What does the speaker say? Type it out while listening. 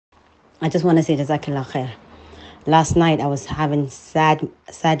I just want to say Jazakallah khair. Last night I was having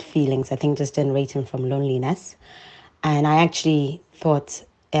sad feelings, I think just generating from loneliness. And I actually thought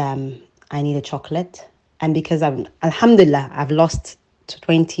I need a chocolate. And because Alhamdulillah, I've lost to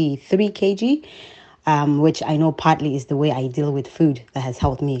 23 kg, which I know partly is the way I deal with food that has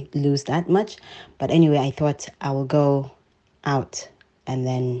helped me lose that much. But anyway, I thought I will go out and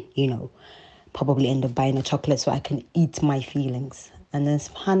then, probably end up buying a chocolate so I can eat my feelings. And then,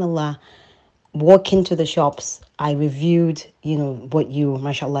 subhanAllah, walk into the shops, I reviewed, what you,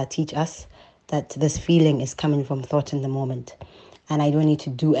 mashallah, teach us, that this feeling is coming from thought in the moment. And I don't need to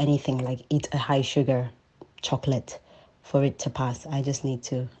do anything like eat a high sugar chocolate for it to pass. I just need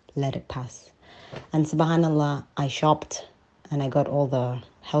to let it pass. And subhanallah, I shopped and I got all the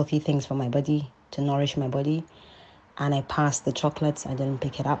healthy things for my body to nourish my body. And I passed the chocolates. I didn't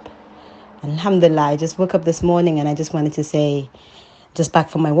pick it up. Alhamdulillah, I just woke up this morning and I just wanted to say, just back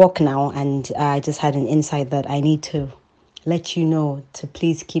from my walk now, and I just had an insight that I need to let you know to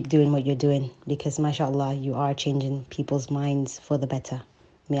please keep doing what you're doing, because mashallah, you are changing people's minds for the better.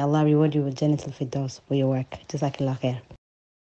 May Allah reward you with Jannatul Firdaus for your work. Jazakallah khair.